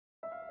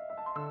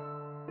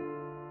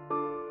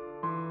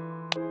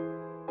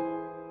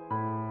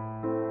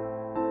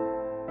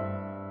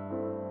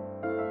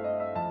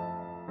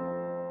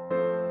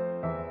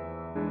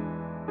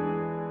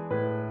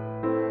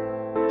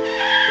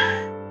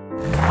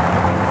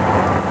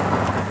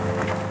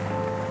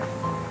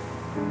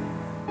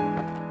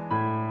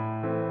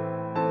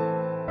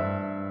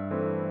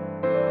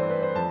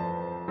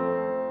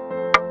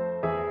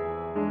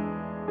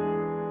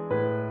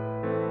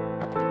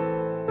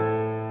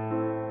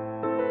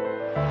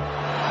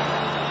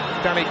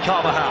Danny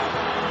Carvajal.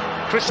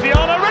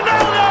 Cristiano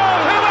Ronaldo!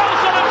 Who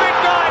else on a big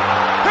night?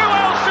 Who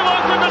else to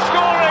open the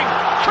scoring?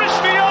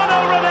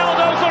 Cristiano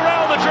Ronaldo for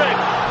Real Madrid.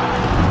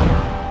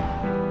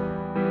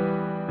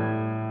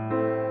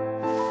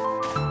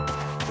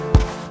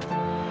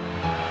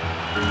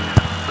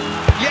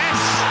 Yes,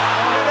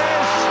 it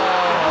is.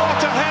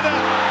 What a header.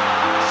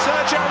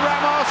 Sergio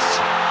Ramos.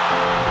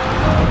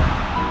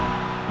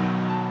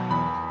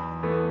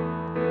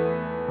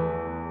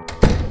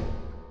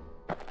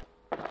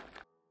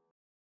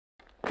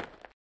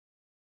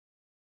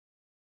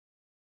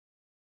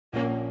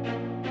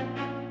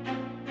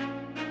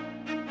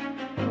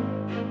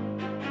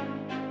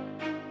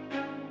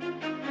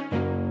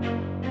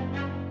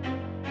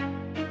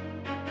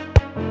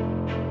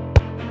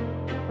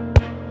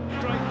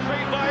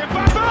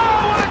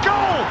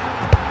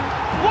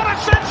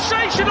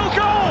 Sensational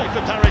goal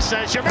for Paris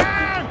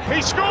Saint-Germain.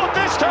 He scored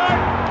this time.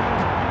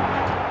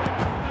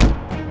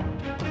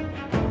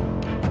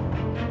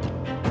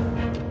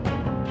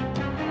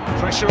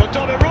 Pressure on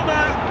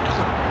Donnarumma.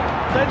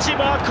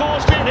 Benzema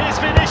caused in his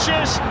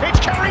Vinicius. It's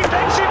Karim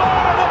Benzema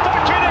and the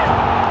back in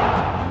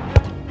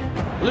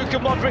it. Luka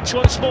Modric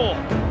once more.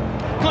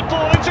 Good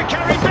ball into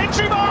Karim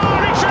Benzema.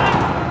 It's in.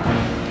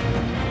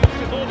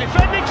 Good ball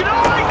defending to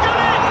he's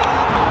done it.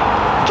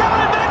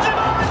 Karim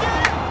Benzema again.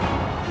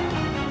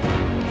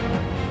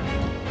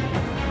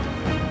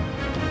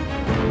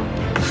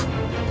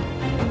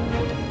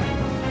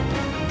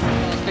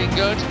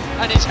 Good,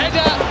 and his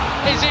header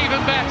is even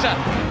better.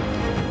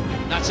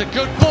 That's a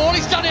good ball,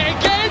 he's done it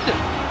again!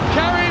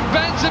 Karim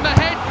Benzema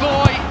head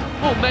boy.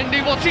 Oh,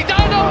 Mendy, what's he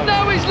done? Oh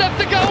no, he's left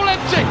the goal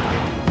empty.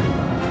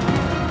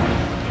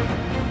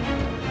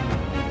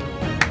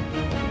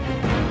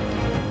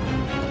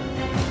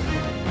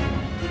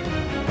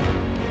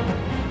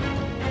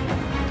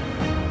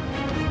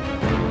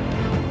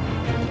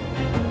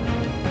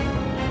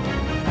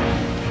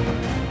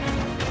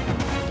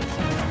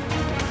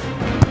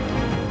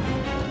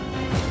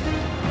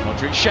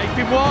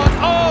 Shaping one.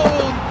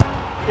 Oh!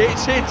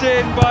 It's hit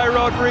in by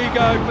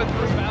Rodrigo for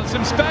three. Found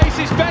some space.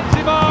 It's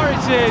Benzema.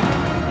 It's in.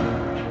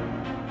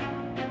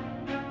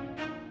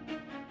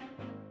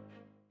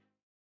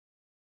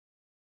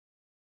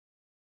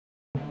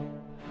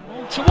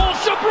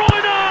 Towards De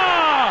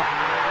Bruyne!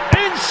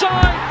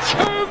 Inside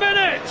 2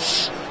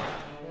 minutes!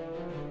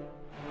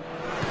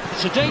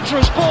 It's a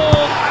dangerous ball,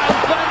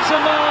 and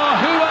Benzema,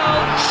 who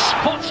else,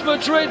 spots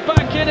Madrid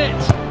back in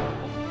it.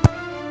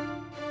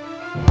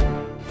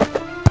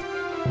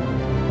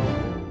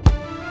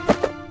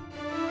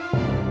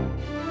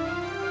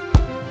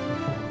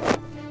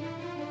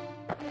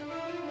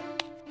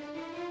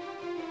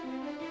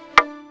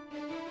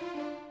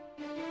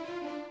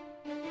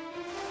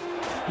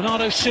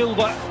 Bernardo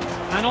Silva,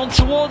 and on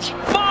towards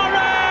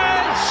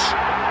Mahrez!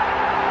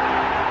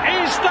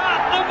 Is that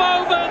the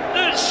moment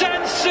that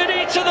sends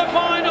City to the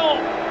final?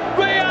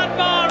 Riyad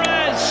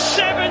Mahrez,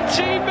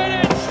 17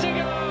 minutes to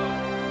go!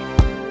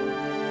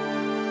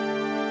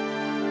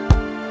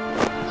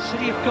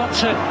 City have got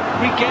to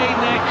regain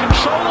their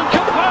control and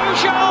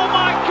composure, oh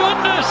my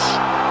goodness!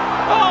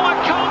 Oh, I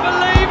can't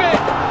believe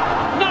it!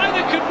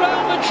 Neither could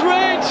Real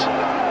Madrid!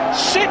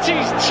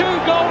 City's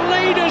 2-goal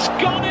lead has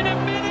gone in a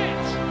minute!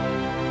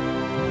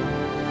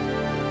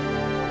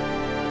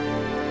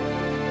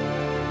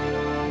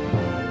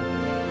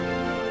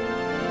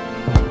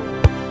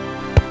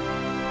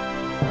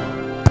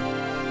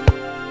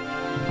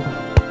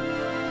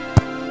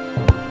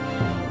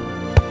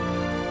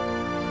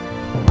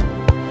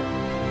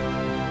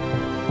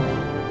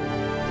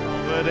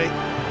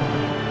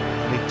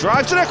 And he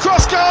drives it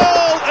across goal,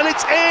 and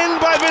it's in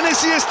by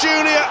Vinicius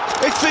Jr.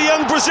 It's the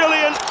young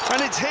Brazilian,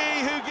 and it's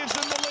he who